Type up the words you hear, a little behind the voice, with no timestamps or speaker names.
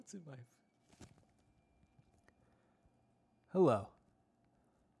What's in my... Hello.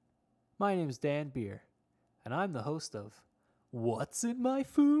 My name is Dan Beer, and I'm the host of What's in My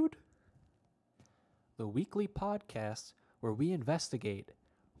Food? The weekly podcast where we investigate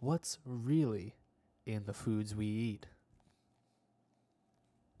what's really in the foods we eat.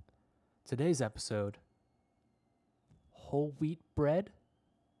 Today's episode: whole wheat bread,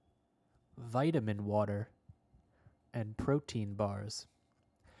 vitamin water, and protein bars.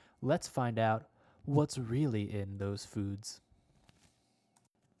 Let's find out what's really in those foods.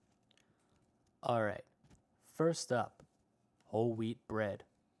 All right, first up, whole wheat bread.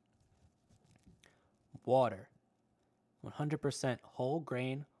 Water, 100% whole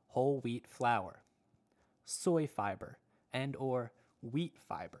grain, whole wheat flour, soy fiber and or wheat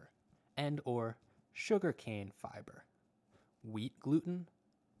fiber and or sugarcane fiber, wheat gluten,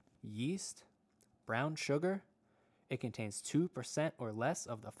 yeast, brown sugar. It contains 2% or less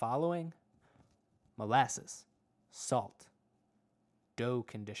of the following: molasses, salt, dough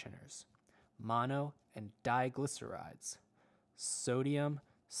conditioners, mono and diglycerides, sodium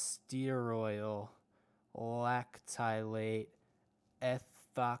stearoyl lactylate,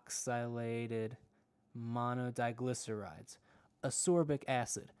 ethoxylated monodiglycerides, ascorbic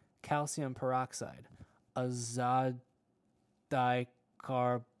acid, calcium peroxide,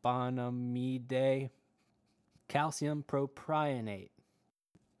 azodicarbonamide, calcium propionate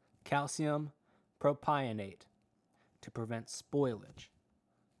to prevent spoilage,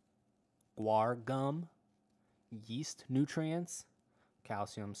 guar gum, yeast nutrients,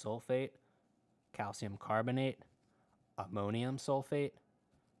 calcium sulfate, calcium carbonate, ammonium sulfate,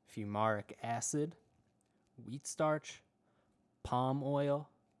 fumaric acid, wheat starch, palm oil,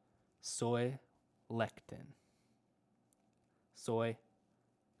 soy lecithin, soy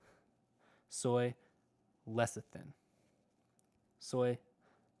lecithin.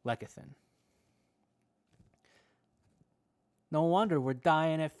 No wonder we're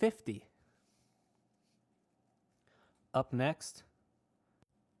dying at 50. Up next,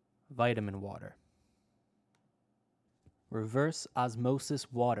 vitamin water. Reverse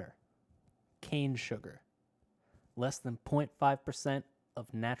osmosis water, cane sugar, less than 0.5%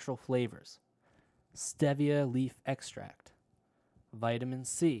 of natural flavors, stevia leaf extract, vitamin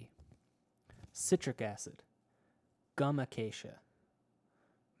C, citric acid, gum acacia,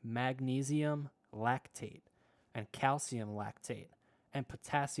 magnesium lactate and calcium lactate and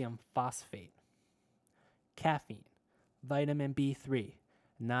potassium phosphate, caffeine, vitamin B3,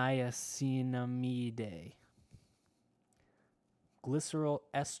 niacinamide, glycerol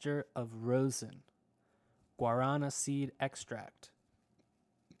ester of rosin, guarana seed extract,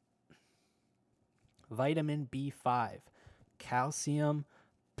 vitamin B5, calcium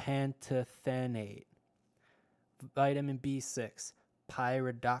pantothenate, vitamin B6,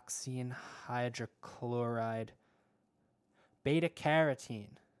 pyridoxine hydrochloride,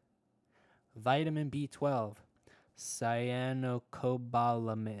 beta-carotene, vitamin B12,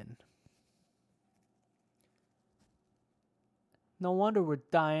 cyanocobalamin. No wonder we're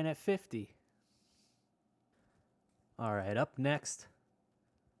dying at 50. All right, up next,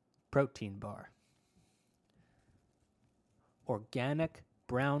 protein bar. Organic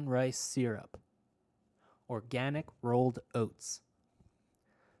brown rice syrup, organic rolled oats,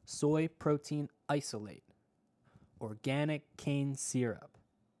 soy protein isolate, organic cane syrup,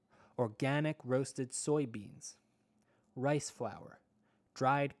 organic roasted soybeans, rice flour,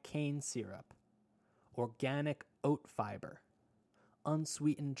 dried cane syrup, organic oat fiber,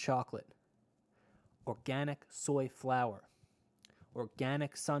 unsweetened chocolate, organic soy flour,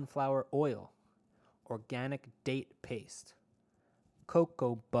 organic sunflower oil, organic date paste,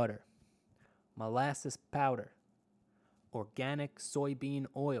 cocoa butter, molasses powder, organic soybean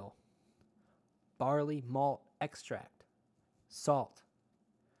oil, barley malt extract, salt,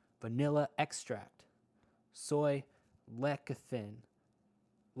 vanilla extract, soy lecithin,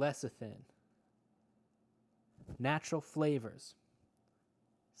 natural flavors,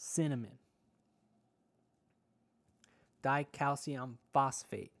 cinnamon, dicalcium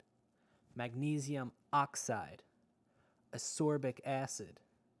phosphate, magnesium oxide, ascorbic acid,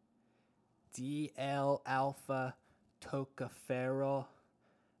 D-L-alpha tocopherol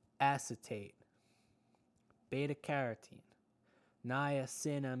acetate, beta-carotene,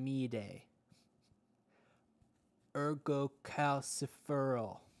 niacinamide,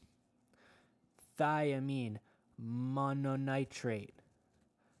 ergocalciferol, thiamine mononitrate,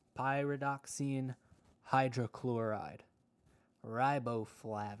 pyridoxine hydrochloride,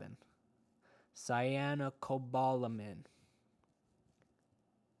 riboflavin, cyanocobalamin.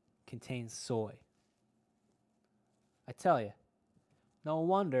 Contains soy. I tell you, No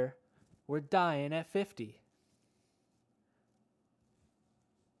wonder we're dying at 50.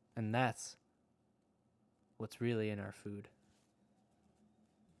 And that's what's really in our food.